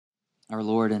Our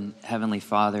Lord and Heavenly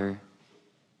Father,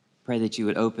 pray that you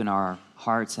would open our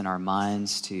hearts and our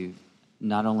minds to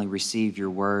not only receive your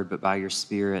word, but by your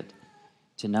Spirit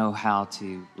to know how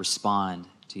to respond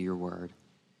to your word.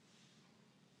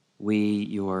 We,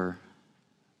 your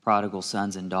prodigal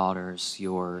sons and daughters,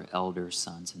 your elder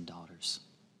sons and daughters.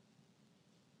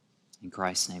 In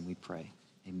Christ's name we pray.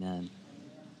 Amen.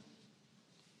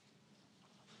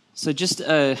 So just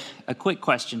a quick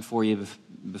question for you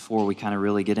before we kind of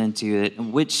really get into it.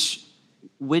 Which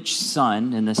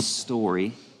son in this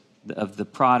story of the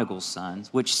prodigal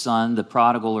sons, which son, the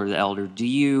prodigal or the elder, do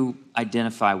you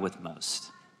identify with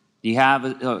most? Do you have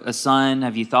a son?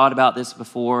 Have you thought about this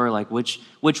before? Like which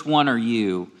one are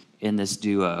you in this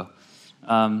duo?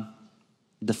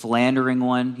 The philandering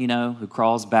one, who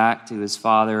crawls back to his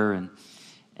father and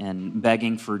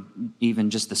begging for even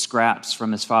just the scraps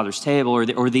from his father's table, or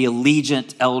the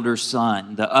allegiant elder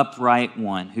son, the upright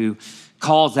one who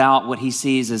calls out what he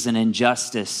sees as an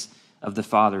injustice of the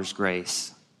father's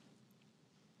grace.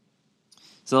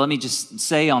 So let me just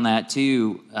say on that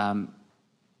too,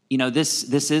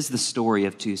 this is the story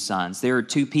of two sons. There are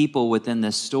two people within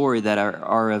this story that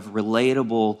are of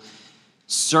relatable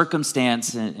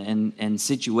circumstance and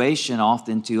situation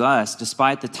often to us.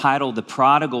 Despite the title, The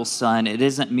Prodigal Son, it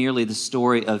isn't merely the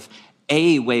story of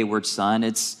a wayward son.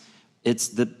 It's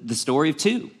the story of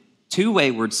two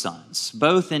wayward sons,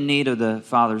 both in need of the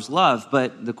father's love.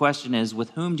 But the question is, with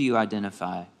whom do you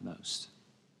identify most?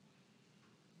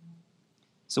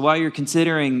 So while you're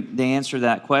considering the answer to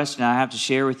that question, I have to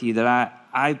share with you that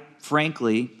I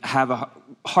frankly have a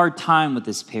hard time with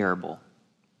this parable.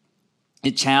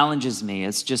 It challenges me.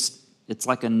 It's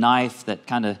like a knife that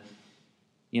kind of,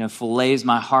 fillets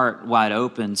my heart wide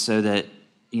open so that,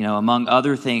 among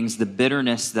other things, the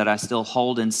bitterness that I still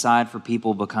hold inside for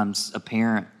people becomes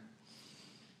apparent.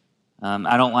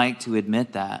 I don't like to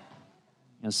admit that.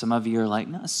 Some of you are like,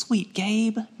 no, sweet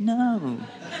Gabe, no.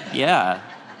 Yeah.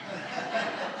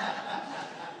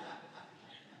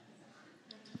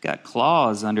 I've got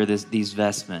claws under these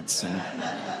vestments.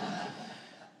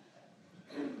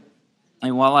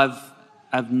 And while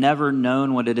I've never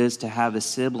known what it is to have a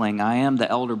sibling, I am the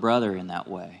elder brother in that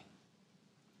way.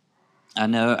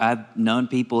 I've known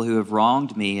people who have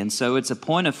wronged me, and so it's a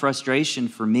point of frustration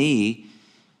for me,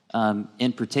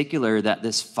 in particular, that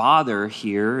this father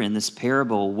here in this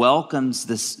parable welcomes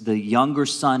the younger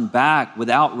son back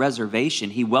without reservation.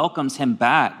 He welcomes him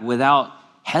back without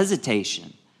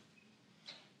hesitation.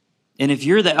 And if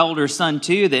you're the elder son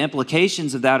too, the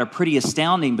implications of that are pretty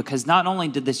astounding, because not only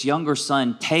did this younger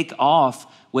son take off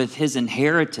with his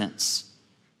inheritance,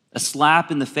 a slap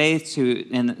in the face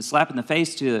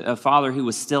to a father who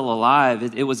was still alive,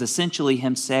 it was essentially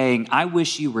him saying, I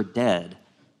wish you were dead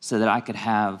so that I could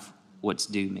have what's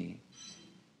due me.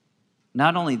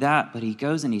 Not only that, but he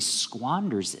goes and he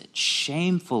squanders it,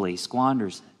 shamefully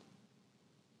squanders it.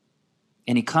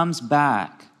 And he comes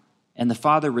back, and the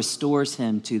father restores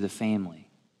him to the family,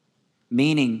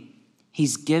 meaning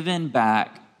he's given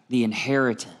back the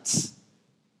inheritance,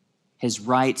 his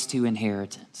rights to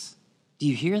inheritance. Do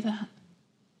you hear that?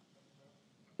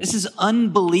 This is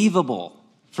unbelievable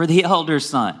for the elder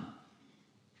son.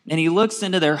 And he looks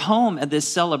into their home at this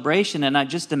celebration, and I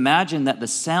just imagine that the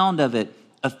sound of it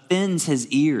offends his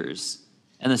ears,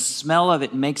 and the smell of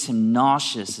it makes him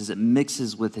nauseous as it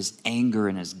mixes with his anger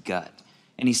in his gut.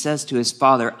 And he says to his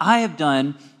father, I have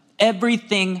done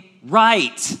everything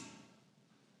right,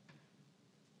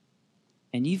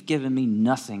 and you've given me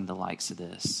nothing the likes of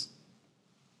this.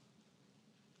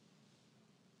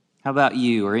 How about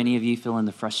you? Are any of you feeling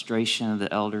the frustration of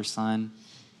the elder son?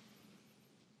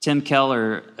 Tim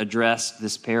Keller addressed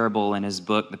this parable in his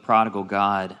book, The Prodigal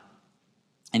God.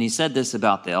 And he said this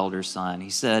about the elder son.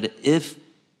 He said, if,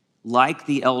 like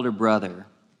the elder brother,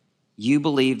 you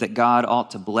believe that God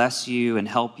ought to bless you and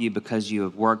help you because you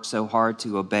have worked so hard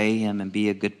to obey him and be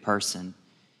a good person,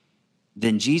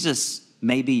 then Jesus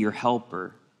may be your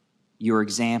helper, your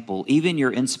example, even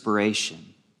your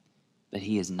inspiration, but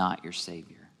he is not your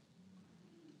Savior.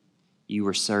 You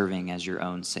were serving as your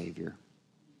own Savior.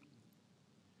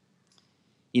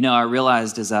 I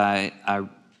realized as I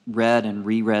read and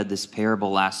reread this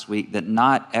parable last week that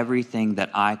not everything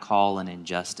that I call an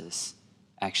injustice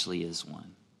actually is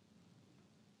one.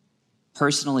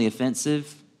 Personally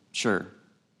offensive, sure,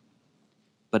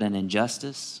 but an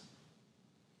injustice?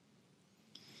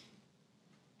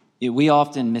 We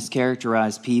often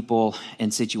mischaracterize people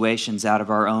and situations out of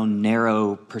our own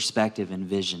narrow perspective and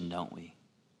vision, don't we?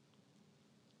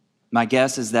 My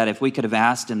guess is that if we could have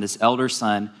asked him, this elder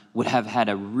son would have had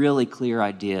a really clear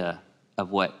idea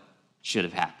of what should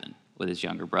have happened with his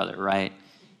younger brother, right?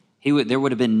 There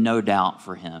would have been no doubt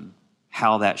for him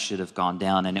how that should have gone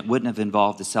down, and it wouldn't have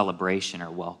involved a celebration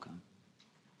or welcome.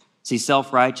 See,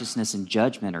 self-righteousness and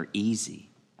judgment are easy.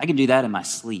 I can do that in my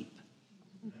sleep.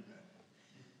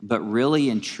 But really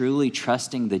and truly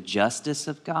trusting the justice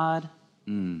of God,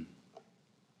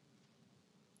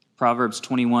 Proverbs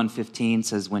 21:15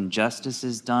 says, when justice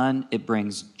is done, it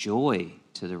brings joy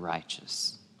to the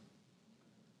righteous.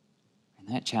 And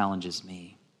that challenges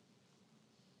me.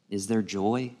 Is there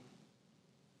joy?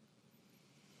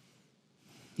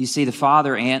 You see, the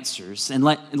father answers. And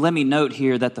let me note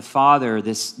here that the father,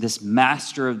 this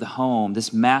master of the home,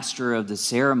 this master of the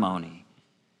ceremony,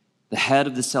 the head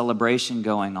of the celebration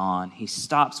going on, he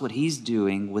stops what he's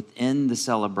doing within the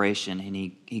celebration and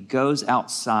he goes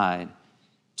outside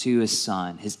to his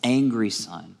son, his angry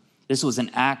son. This was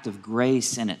an act of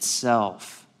grace in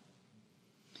itself.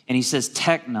 And he says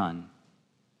teknon,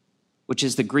 which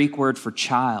is the Greek word for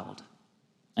child.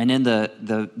 And in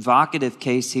the vocative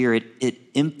case here, it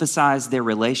emphasized their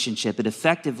relationship. It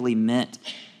effectively meant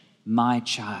my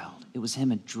child. It was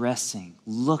him addressing,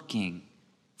 looking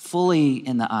fully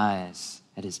in the eyes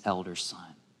at his elder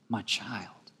son. My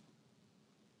child,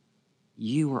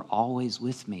 you are always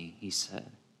with me, he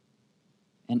said.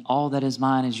 And all that is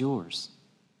mine is yours.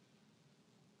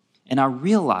 And I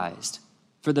realized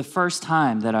for the first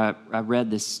time that I read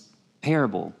this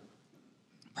parable,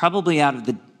 probably out of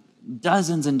the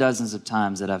dozens and dozens of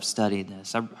times that I've studied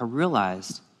this, I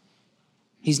realized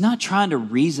he's not trying to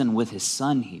reason with his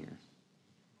son here.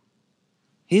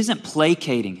 He isn't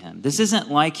placating him. This isn't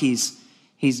like he's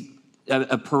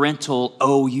a parental,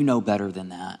 oh, you know better than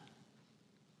that.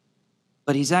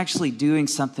 But he's actually doing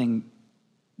something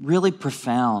really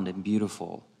profound and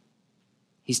beautiful.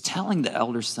 He's telling the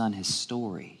elder son his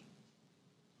story.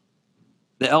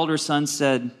 The elder son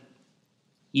said,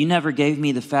 you never gave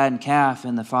me the fattened calf.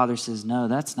 And the father says, no,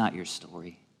 that's not your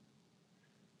story.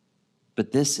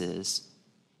 But this is,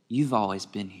 you've always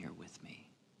been here with me.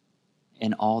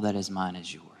 And all that is mine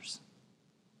is yours.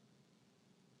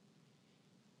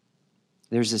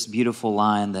 There's this beautiful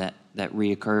line that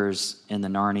reoccurs in the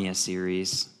Narnia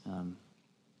series.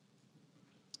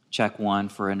 Check one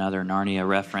for another Narnia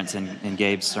reference in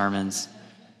Gabe's sermons.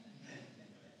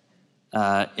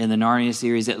 In the Narnia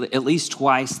series, at least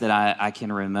twice that I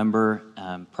can remember,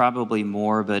 probably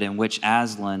more, but in which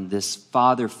Aslan, this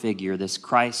father figure, this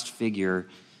Christ figure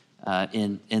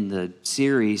in the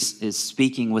series, is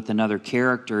speaking with another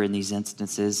character in these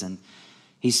instances, and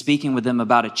he's speaking with them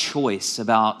about a choice,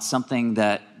 about something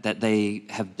that they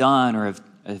have done or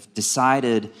have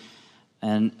decided,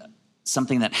 and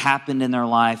something that happened in their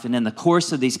life. And in the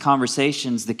course of these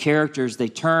conversations, the characters, they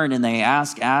turn and they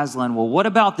ask Aslan, well, what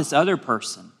about this other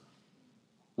person?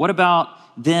 What about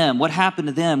them? What happened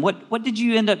to them? What did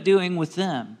you end up doing with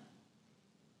them?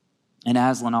 And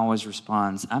Aslan always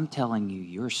responds, I'm telling you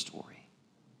your story.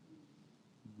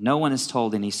 No one has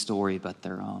told any story but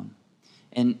their own.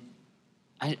 And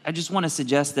I just want to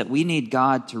suggest that we need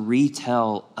God to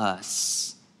retell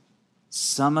us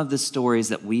some of the stories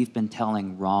that we've been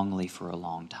telling wrongly for a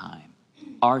long time.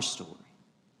 Our story.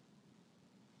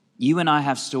 You and I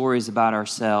have stories about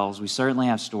ourselves. We certainly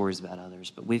have stories about others,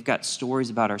 but we've got stories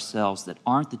about ourselves that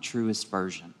aren't the truest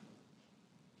version.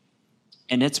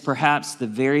 And it's perhaps the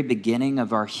very beginning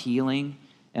of our healing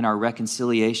and our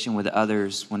reconciliation with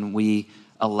others when we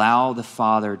allow the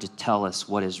Father to tell us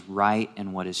what is right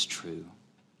and what is true.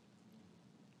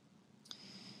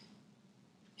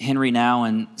 Henry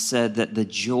Nouwen said that the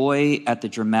joy at the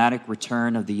dramatic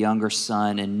return of the younger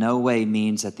son in no way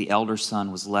means that the elder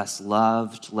son was less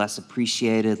loved, less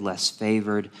appreciated, less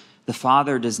favored. The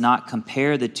father does not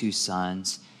compare the two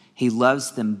sons. He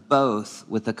loves them both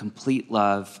with a complete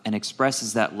love and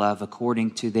expresses that love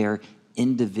according to their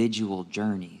individual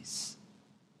journeys.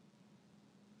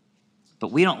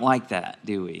 But we don't like that,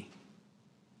 do we?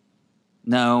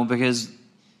 No, because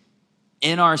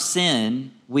in our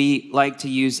sin, we like to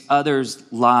use others'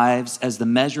 lives as the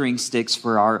measuring sticks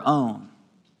for our own.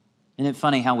 Isn't it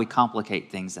funny how we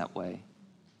complicate things that way?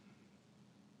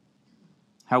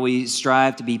 How we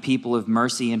strive to be people of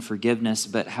mercy and forgiveness,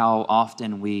 but how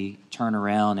often we turn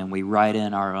around and we write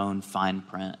in our own fine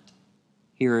print.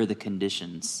 Here are the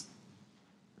conditions,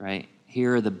 right?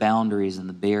 Here are the boundaries and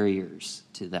the barriers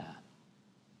to that.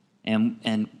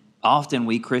 And often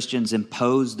we Christians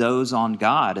impose those on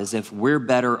God as if we're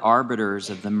better arbiters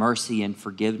of the mercy and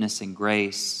forgiveness and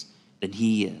grace than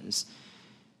He is.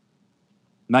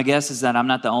 My guess is that I'm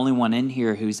not the only one in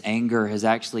here whose anger has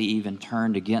actually even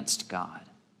turned against God.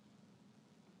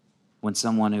 When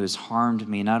someone who has harmed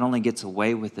me not only gets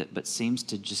away with it, but seems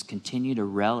to just continue to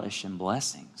relish in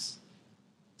blessings.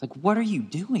 It's like, what are you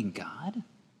doing, God?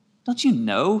 Don't you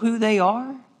know who they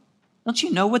are? Don't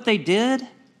you know what they did?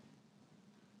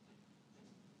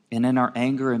 And in our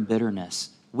anger and bitterness,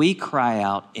 we cry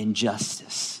out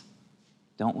injustice,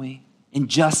 don't we?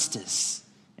 Injustice.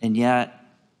 And yet,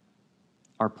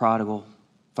 our prodigal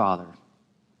Father,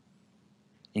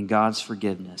 in God's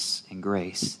forgiveness and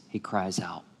grace, he cries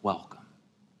out, welcome.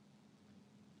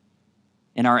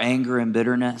 In our anger and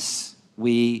bitterness,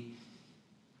 we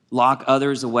lock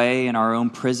others away in our own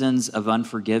prisons of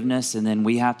unforgiveness, and then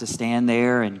we have to stand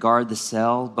there and guard the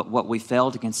cell. But what we fail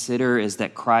to consider is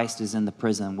that Christ is in the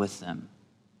prison with them.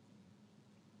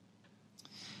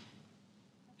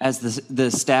 As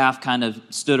the staff kind of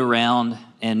stood around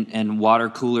and water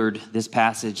coolered this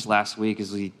passage last week,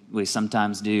 as we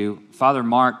sometimes do, Father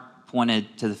Mark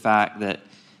pointed to the fact that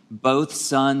both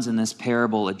sons in this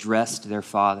parable addressed their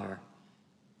father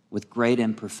with great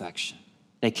imperfection.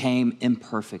 They came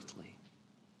imperfectly.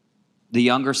 The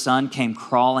younger son came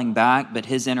crawling back, but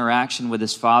his interaction with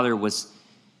his father was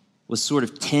sort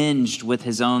of tinged with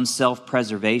his own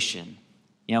self-preservation.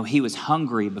 You know, he was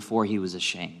hungry before he was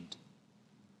ashamed.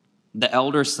 The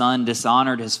elder son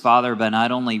dishonored his father by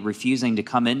not only refusing to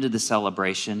come into the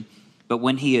celebration, but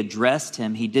when he addressed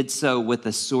him, he did so with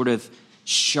a sort of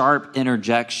sharp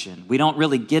interjection. We don't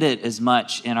really get it as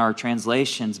much in our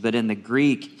translations, but in the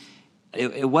Greek,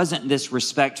 it wasn't this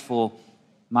respectful,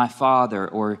 my father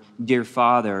or dear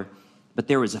father, but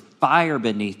there was a fire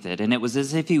beneath it. And it was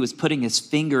as if he was putting his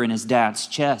finger in his dad's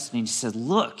chest. And he said,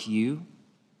 look, you,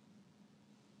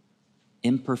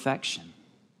 imperfection.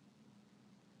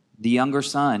 The younger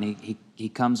son, he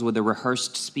comes with a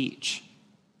rehearsed speech,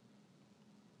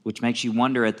 which makes you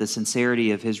wonder at the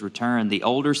sincerity of his return. The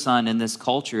older son in this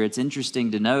culture, it's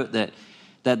interesting to note that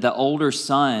the older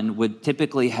son would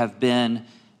typically have been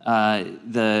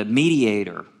the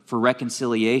mediator for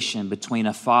reconciliation between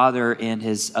a father and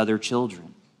his other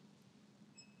children.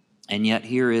 And yet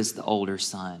here is the older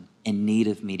son in need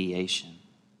of mediation.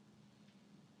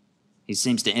 He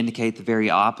seems to indicate the very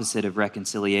opposite of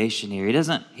reconciliation here. He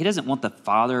doesn't want the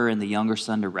father and the younger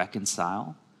son to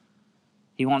reconcile.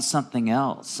 He wants something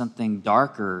else, something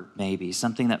darker maybe,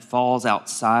 something that falls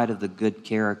outside of the good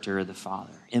character of the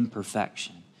father,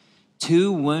 imperfection.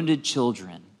 Two wounded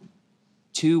children,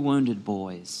 two wounded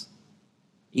boys,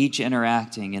 each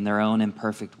interacting in their own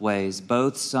imperfect ways,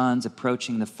 both sons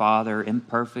approaching the father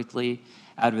imperfectly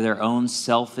out of their own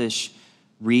selfish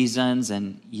reasons,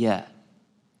 and yet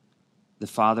the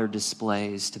father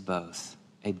displays to both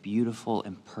a beautiful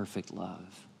and perfect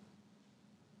love.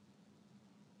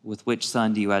 With which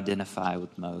son do you identify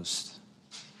with most?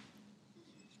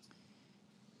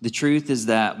 The truth is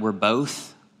that we're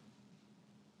both.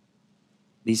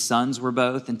 These sons were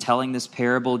both. In telling this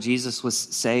parable, Jesus was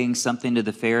saying something to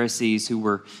the Pharisees, who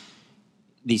were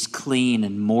these clean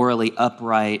and morally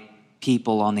upright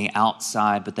people on the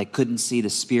outside, but they couldn't see the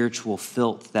spiritual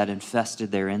filth that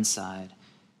infested their inside.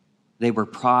 They were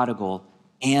prodigal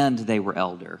and they were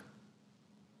elder.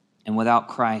 And without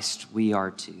Christ, we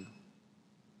are too.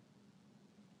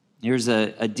 There's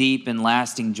a deep and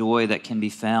lasting joy that can be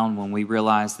found when we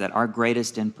realize that our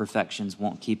greatest imperfections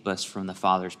won't keep us from the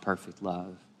Father's perfect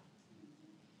love.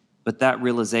 But that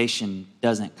realization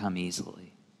doesn't come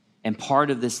easily. And part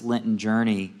of this Lenten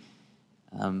journey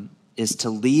is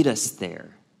to lead us there.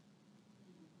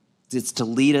 It's to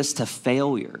lead us to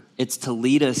failure. It's to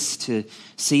lead us to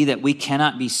see that we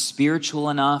cannot be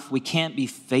spiritual enough. We can't be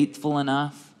faithful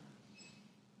enough.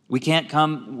 We can't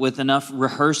come with enough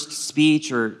rehearsed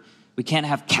speech, or we can't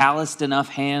have calloused enough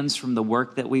hands from the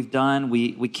work that we've done.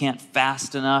 We can't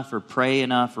fast enough or pray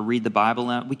enough or read the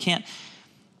Bible enough. We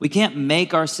can't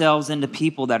make ourselves into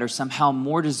people that are somehow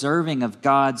more deserving of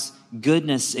God's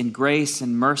goodness and grace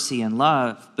and mercy and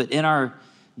love. But in our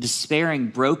despairing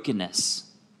brokenness,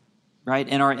 right,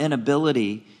 in our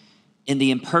inability, in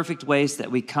the imperfect ways that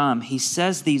we come, he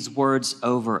says these words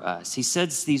over us. He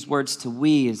says these words to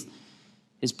we as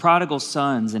his prodigal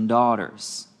sons and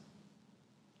daughters,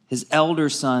 his elder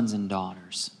sons and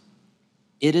daughters.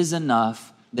 It is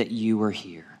enough that you are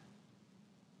here.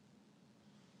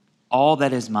 All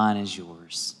that is mine is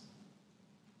yours.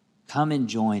 Come and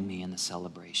join me in the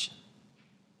celebration.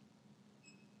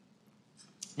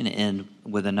 I'm going to end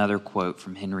with another quote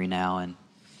from Henry Nouwen.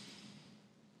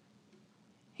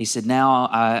 He said, "Now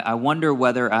I wonder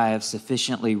whether I have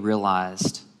sufficiently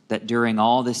realized that during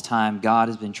all this time, God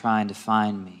has been trying to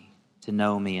find me, to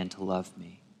know me, and to love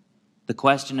me. The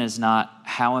question is not,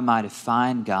 how am I to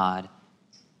find God,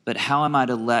 but how am I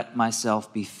to let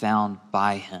myself be found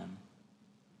by him?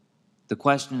 The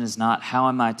question is not, how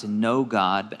am I to know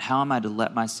God, but how am I to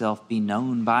let myself be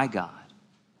known by God?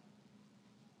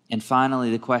 And finally,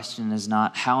 the question is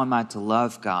not how am I to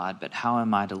love God, but how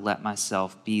am I to let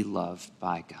myself be loved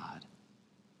by God?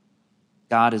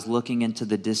 God is looking into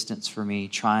the distance for me,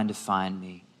 trying to find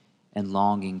me, and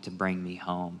longing to bring me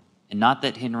home. And not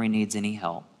that Henry needs any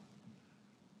help,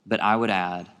 but I would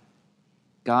add,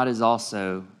 God is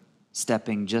also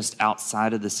stepping just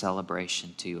outside of the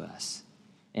celebration to us,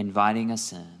 inviting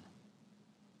us in,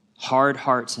 hard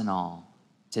hearts and all,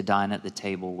 to dine at the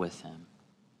table with him.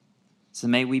 So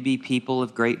may we be people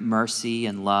of great mercy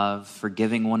and love,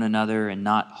 forgiving one another and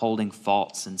not holding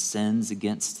faults and sins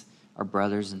against our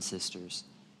brothers and sisters.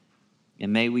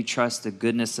 And may we trust the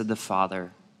goodness of the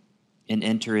Father and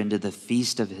enter into the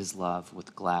feast of his love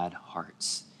with glad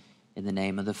hearts. In the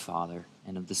name of the Father,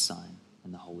 and of the Son,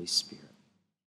 and the Holy Spirit.